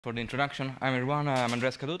For the introduction, I'm everyone. I'm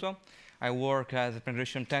Andrea Scaduto. I work as a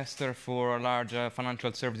penetration tester for a large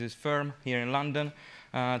financial services firm here in London.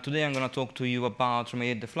 Today I'm going to talk to you about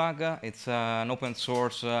Remediate the Flag. It's an open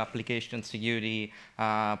source application security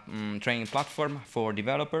training platform for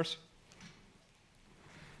developers.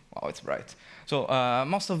 Wow, it's bright. So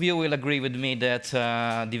most of you will agree with me that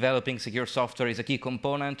developing secure software is a key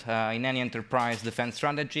component in any enterprise defense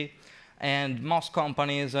strategy. And most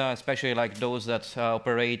companies, especially like those that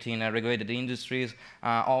operate in regulated industries,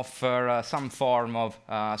 offer some form of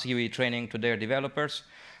security training to their developers.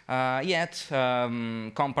 Yet,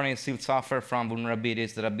 companies still suffer from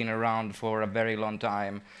vulnerabilities that have been around for a very long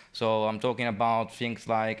time. So I'm talking about things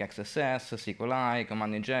like XSS, SQLi,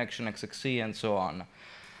 command injection, XXC, and so on.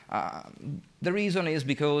 The reason is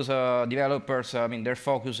because developers, their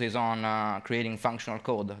focus is on creating functional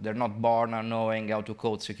code. They're not born knowing how to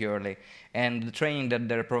code securely. And the training that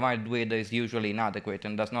they're provided with is usually inadequate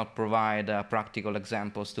and does not provide practical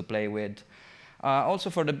examples to play with. Also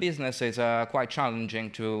for the business, it's quite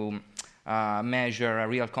challenging to measure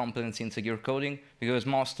real competence in secure coding, because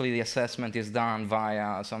mostly the assessment is done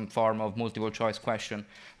via some form of multiple choice question,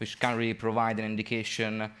 which can't really provide an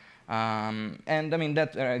indication.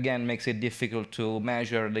 That again makes it difficult to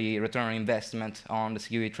measure the return on investment on the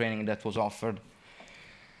security training that was offered.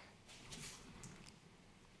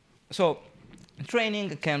 So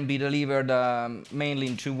training can be delivered mainly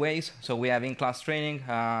in two ways. So we have in-class training.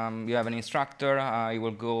 You have an instructor. He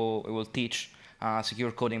will teach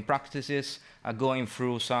secure coding practices, going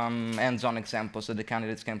through some hands-on examples that the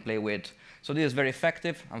candidates can play with. So this is very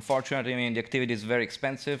effective. Unfortunately, the activity is very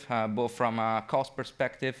expensive, both from a cost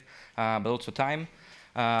perspective, but also time.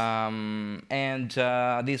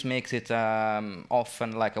 This makes it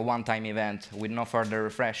often like a one-time event with no further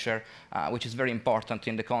refresher, which is very important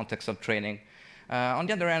in the context of training. On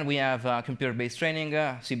the other hand, we have computer-based training,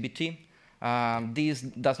 CBT. This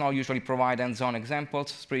does not usually provide hands-on examples.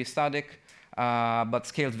 It's pretty static. But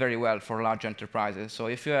scales very well for large enterprises. So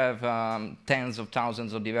if you have tens of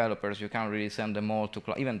thousands of developers, you can't really send them all to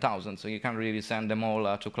class, even thousands, so you can't really send them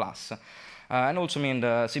all to class. And also,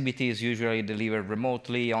 the CBT is usually delivered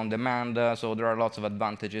remotely, on demand, so there are lots of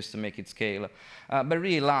advantages to make it scale. But it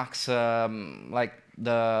really lacks the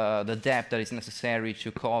depth that is necessary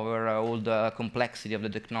to cover all the complexity of the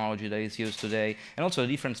technology that is used today, and also the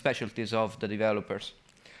different specialties of the developers.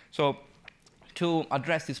 So to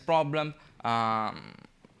address this problem,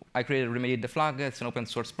 I created Remediate the Flag. It's an open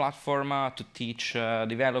source platform to teach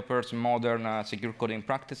developers modern secure coding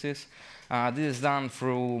practices. This is done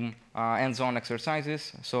through hands-on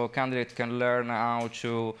exercises, so candidates can learn how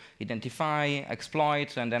to identify,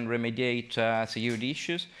 exploit, and then remediate security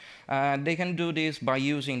issues. They can do this by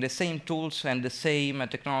using the same tools and the same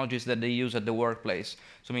technologies that they use at the workplace.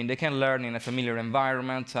 So they can learn in a familiar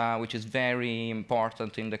environment, which is very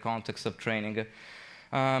important in the context of training.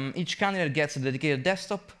 Each candidate gets a dedicated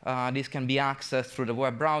desktop. This can be accessed through the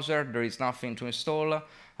web browser. There is nothing to install,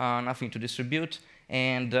 nothing to distribute,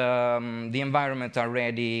 and the environments are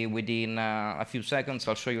ready within a few seconds.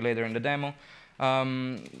 I'll show you later in the demo.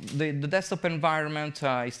 The desktop environment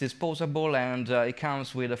is disposable, and it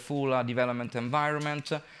comes with a full development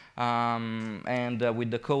environment and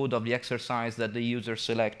with the code of the exercise that the user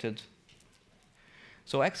selected.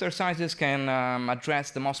 So exercises can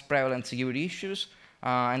address the most prevalent security issues.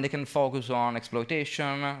 And they can focus on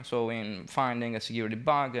exploitation, so in finding a security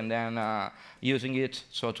bug and then using it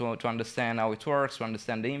so to understand how it works, to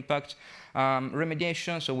understand the impact.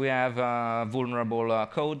 Remediation, so we have vulnerable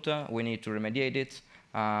code, we need to remediate it,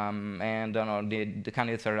 and the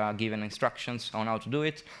candidates are given instructions on how to do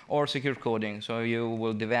it. Or secure coding, so you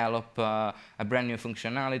will develop a brand new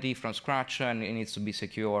functionality from scratch, and it needs to be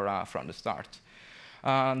secure from the start.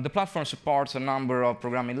 The platform supports a number of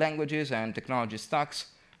programming languages and technology stacks.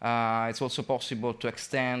 It's also possible to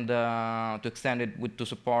extend it to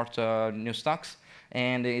support new stacks,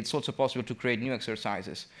 and it's also possible to create new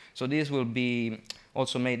exercises. So this will be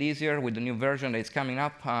also made easier with the new version that is coming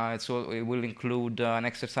up. It will include an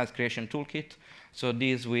exercise creation toolkit. So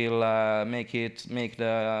this will make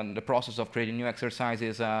the process of creating new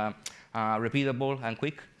exercises repeatable and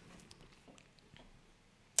quick.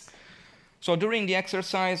 So during the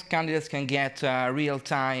exercise, candidates can get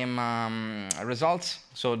real-time results,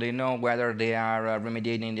 so they know whether they are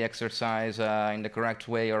remediating the exercise in the correct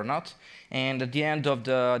way or not. And at the end of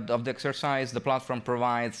the exercise, the platform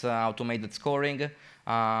provides automated scoring.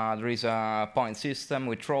 There is a point system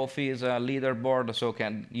with trophies, a leaderboard, so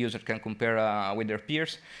users can compare with their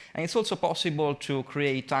peers. And it's also possible to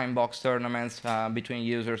create time box tournaments between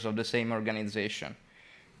users of the same organization.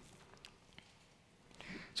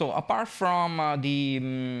 So apart from the I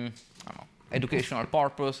don't know, educational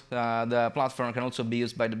purpose, the platform can also be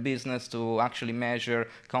used by the business to actually measure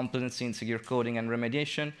competency in secure coding and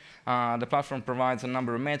remediation. The platform provides a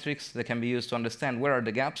number of metrics that can be used to understand where are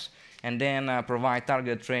the gaps, and then provide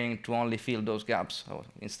targeted training to only fill those gaps, so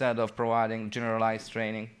instead of providing generalized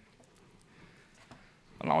training.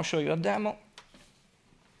 And I'll show you a demo.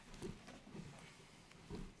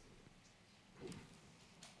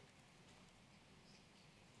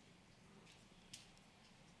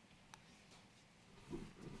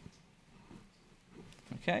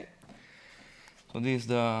 Okay, so this is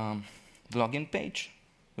the login page.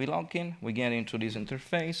 We log in, we get into this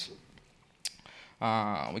interface.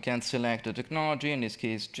 We can select the technology, in this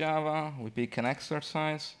case Java. We pick an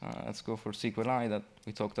exercise. Let's go for SQLi that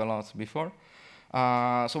we talked a lot before.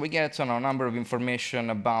 So we get a number of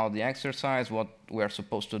information about the exercise, what we are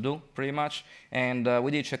supposed to do, pretty much. And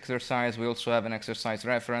with each exercise, we also have an exercise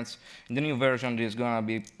reference. In the new version, this is going to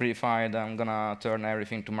be predefined. I'm going to turn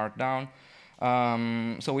everything to Markdown.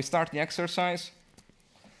 So we start the exercise.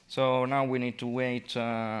 So now we need to wait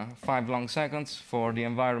 5 long seconds for the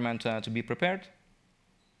environment to be prepared.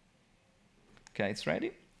 Okay, it's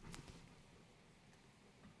ready.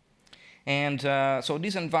 And so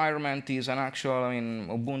this environment is an actual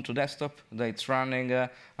Ubuntu desktop that's running.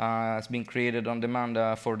 It's been created on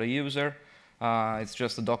demand for the user. It's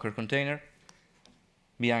just a Docker container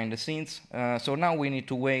behind the scenes. So now we need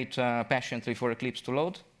to wait patiently for Eclipse to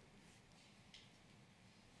load.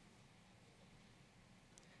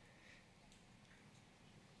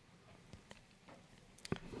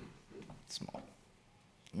 Small.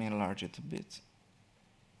 Let me enlarge it a bit.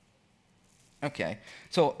 OK,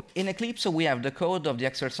 so in Eclipse, we have the code of the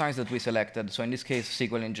exercise that we selected. So in this case,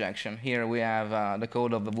 SQL injection. Here we have the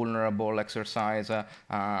code of the vulnerable exercise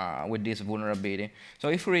with this vulnerability. So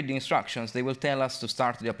if we read the instructions, they will tell us to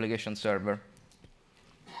start the application server.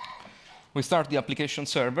 We start the application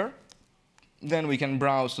server. Then we can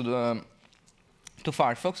browse to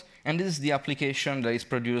Firefox. And this is the application that is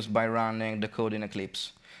produced by running the code in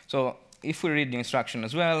Eclipse. So if we read the instruction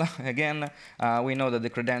as well, again, we know that the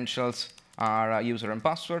credentials are user and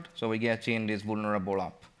password, so we get in this vulnerable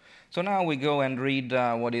app. So now we go and read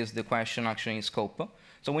what is the question actually in scope.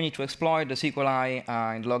 So we need to exploit the SQLi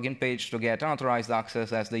in the login page to get unauthorized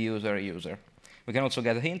access as the user. We can also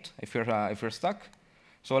get a hint if you're stuck.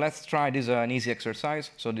 So let's try this an easy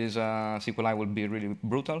exercise. So this SQLi will be really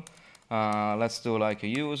brutal. Let's do like a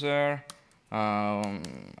user,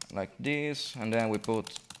 like this, and then we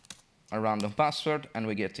put a random password, and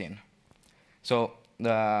we get in. So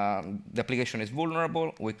the application is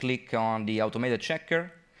vulnerable. We click on the automated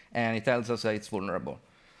checker, and it tells us that it's vulnerable.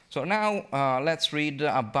 So now let's read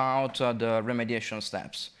about the remediation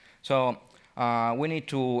steps. So we need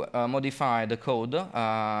to modify the code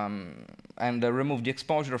and remove the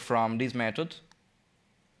exposure from this method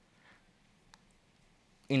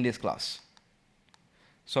in this class.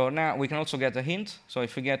 So now we can also get a hint. So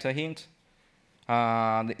if we get a hint,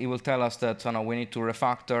 it will tell us that we need to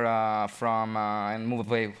refactor and move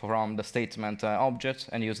away from the statement object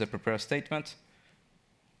and use the prepare statement.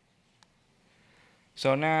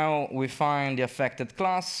 So now we find the affected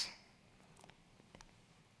class.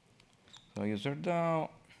 So user DAO.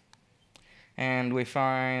 And we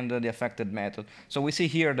find the affected method. So we see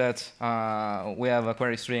here that we have a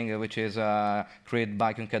query string which is created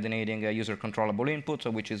by concatenating a user controllable input,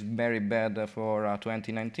 which is very bad for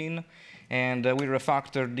 2019. And we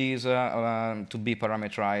refactor these to be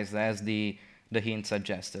parameterized as the hint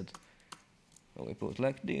suggested. So we put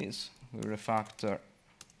like this. We refactor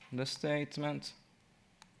the statement.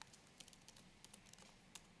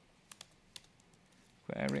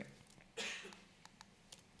 Query.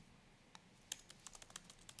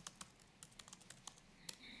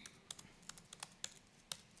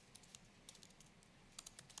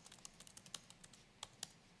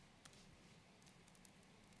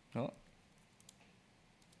 Oh.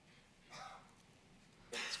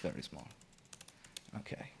 It's very small.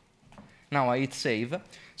 OK. Now I hit save.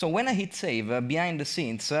 So when I hit save, behind the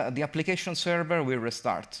scenes, the application server will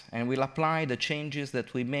restart and will apply the changes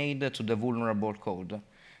that we made to the vulnerable code.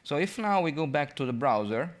 So if now we go back to the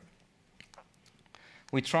browser,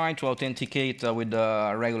 we try to authenticate with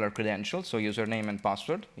the regular credentials, so username and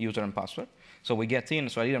password, user and password. So we get in,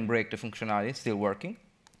 so I didn't break the functionality, it's still working.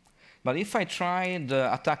 But if I try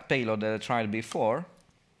the attack payload that I tried before,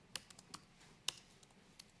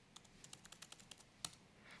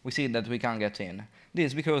 we see that we can't get in. This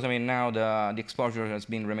is because now the exposure has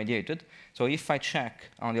been remediated. So if I check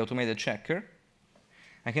on the automated checker,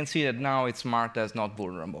 I can see that now it's marked as not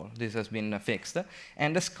vulnerable. This has been fixed.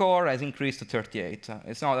 And the score has increased to 38.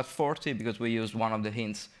 It's now at 40 because we used one of the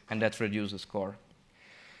hints, and that reduced the score.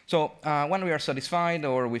 So when we are satisfied,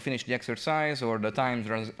 or we finish the exercise, or the time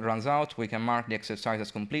runs out, we can mark the exercise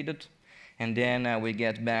as completed. And then we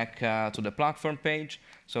get back to the platform page.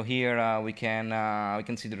 So here we can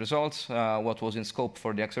see the results, what was in scope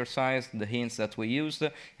for the exercise, the hints that we used,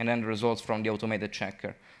 and then the results from the automated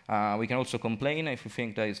checker. We can also complain if we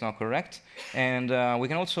think that it's not correct. And we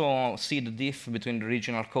can also see the diff between the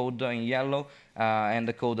original code in yellow and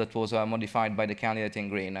the code that was modified by the candidate in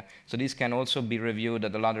green. So this can also be reviewed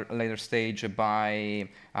at a later stage by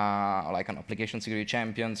like an application security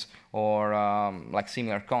champions or like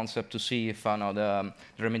similar concept to see if the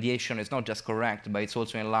remediation is not just correct, but it's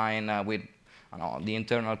also in line with the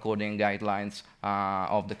internal coding guidelines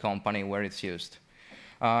of the company where it's used.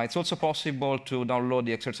 It's also possible to download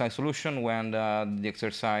the exercise solution when the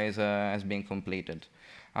exercise has been completed.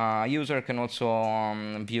 User can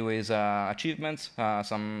also view his achievements.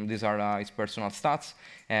 These are his personal stats,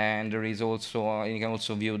 and there is also you can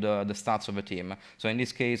also view the stats of a team. So in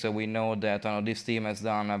this case, we know that this team has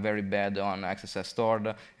done very bad on XSS stored,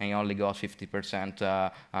 and he only got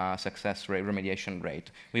 50% success rate, remediation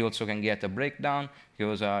rate. We also can get a breakdown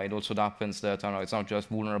because it also happens that it's not just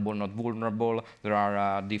vulnerable, not vulnerable. There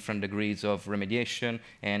are different degrees of remediation,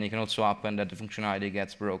 and it can also happen that the functionality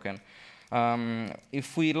gets broken.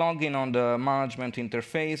 If we log in on the management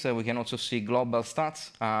interface, we can also see global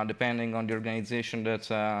stats, depending on the organization that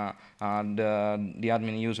the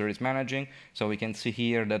admin user is managing. So we can see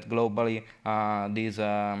here that globally,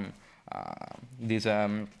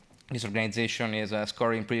 this organization is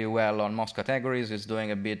scoring pretty well on most categories. It's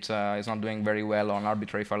doing a bit, it's not doing very well on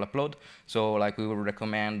arbitrary file upload. So like we would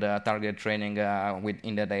recommend target training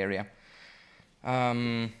in that area.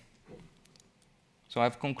 So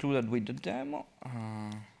I've concluded with the demo.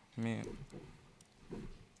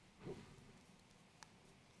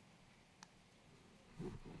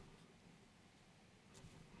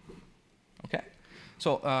 Okay.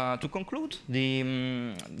 So to conclude,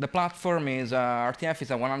 the platform is RTF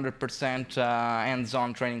is a 100%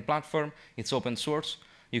 hands-on training platform. It's open source.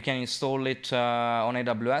 You can install it on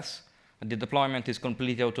AWS. The deployment is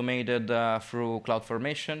completely automated through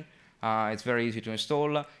CloudFormation. It's very easy to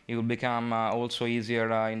install. It will become also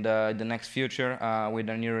easier in the next future with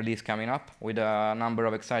a new release coming up with a number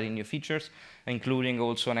of exciting new features, including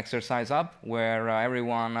also an exercise hub where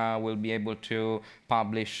everyone will be able to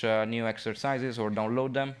publish new exercises or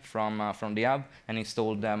download them from the hub and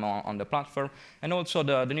install them on the platform. And also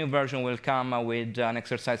the new version will come with an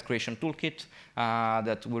exercise creation toolkit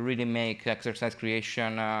that will really make exercise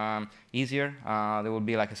creation easier. There will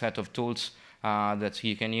be like a set of tools that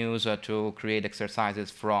you can use to create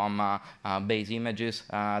exercises from base images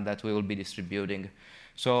that we will be distributing.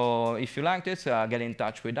 So if you liked it, get in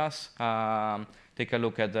touch with us. Take a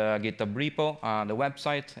look at the GitHub repo, the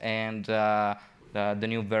website, and the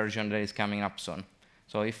new version that is coming up soon.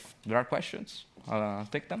 So if there are questions, I'll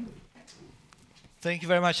take them. Thank you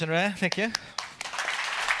very much, Andrea. Thank you.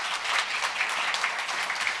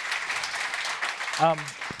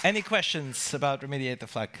 Any questions about Remediate the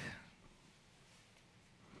Flag?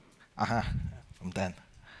 From Dan.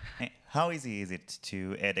 How easy is it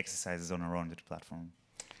to add exercises on our own to the platform?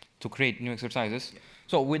 To create new exercises?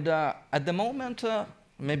 So with at the moment,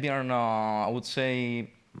 maybe I would say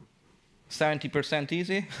 70%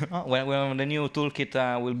 easy. When the new toolkit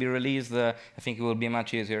will be released, I think it will be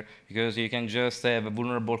much easier because you can just have a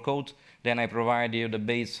vulnerable code. Then I provide you the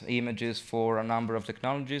base images for a number of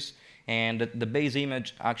technologies. And the base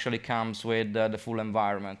image actually comes with the full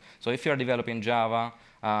environment. So if you're developing Java,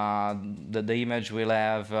 the image will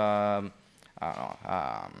have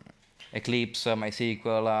Eclipse,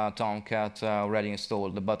 MySQL, Tomcat already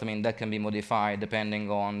installed. But I mean, that can be modified depending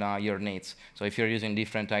on your needs. So if you're using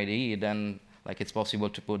different IDE, then it's possible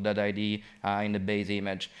to put that IDE in the base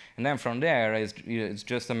image. And then from there, it's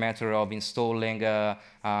just a matter of installing the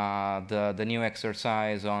new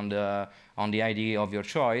exercise on the IDE of your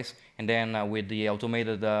choice. And then with the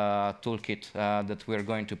automated toolkit that we're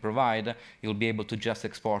going to provide, you'll be able to just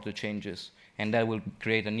export the changes. And that will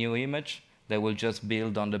create a new image that will just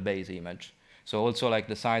build on the base image. So also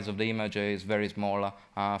the size of the image is very small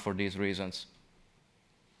for these reasons.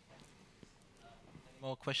 Any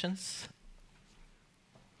more questions?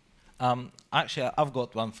 Actually, I've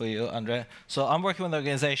got one for you, Andrea. So I'm working with an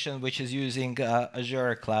organization which is using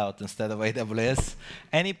Azure Cloud instead of AWS.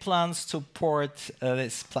 Any plans to port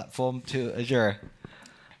this platform to Azure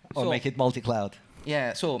or make it multi-cloud?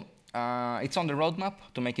 Yeah, so it's on the roadmap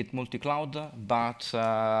to make it multi-cloud, but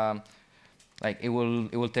like it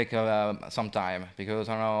will take some time, because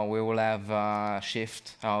I don't know, we will have a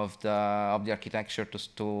shift of the architecture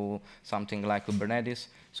to something like Kubernetes.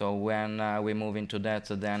 So when we move into that,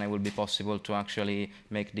 then it will be possible to actually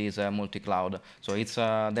make this multi-cloud. So it's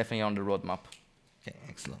definitely on the roadmap. Okay,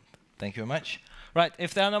 excellent. Thank you very much. Right,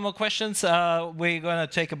 if there are no more questions, we're going to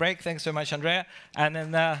take a break. Thanks very much, Andrea. And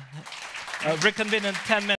then reconvene in 10 minutes.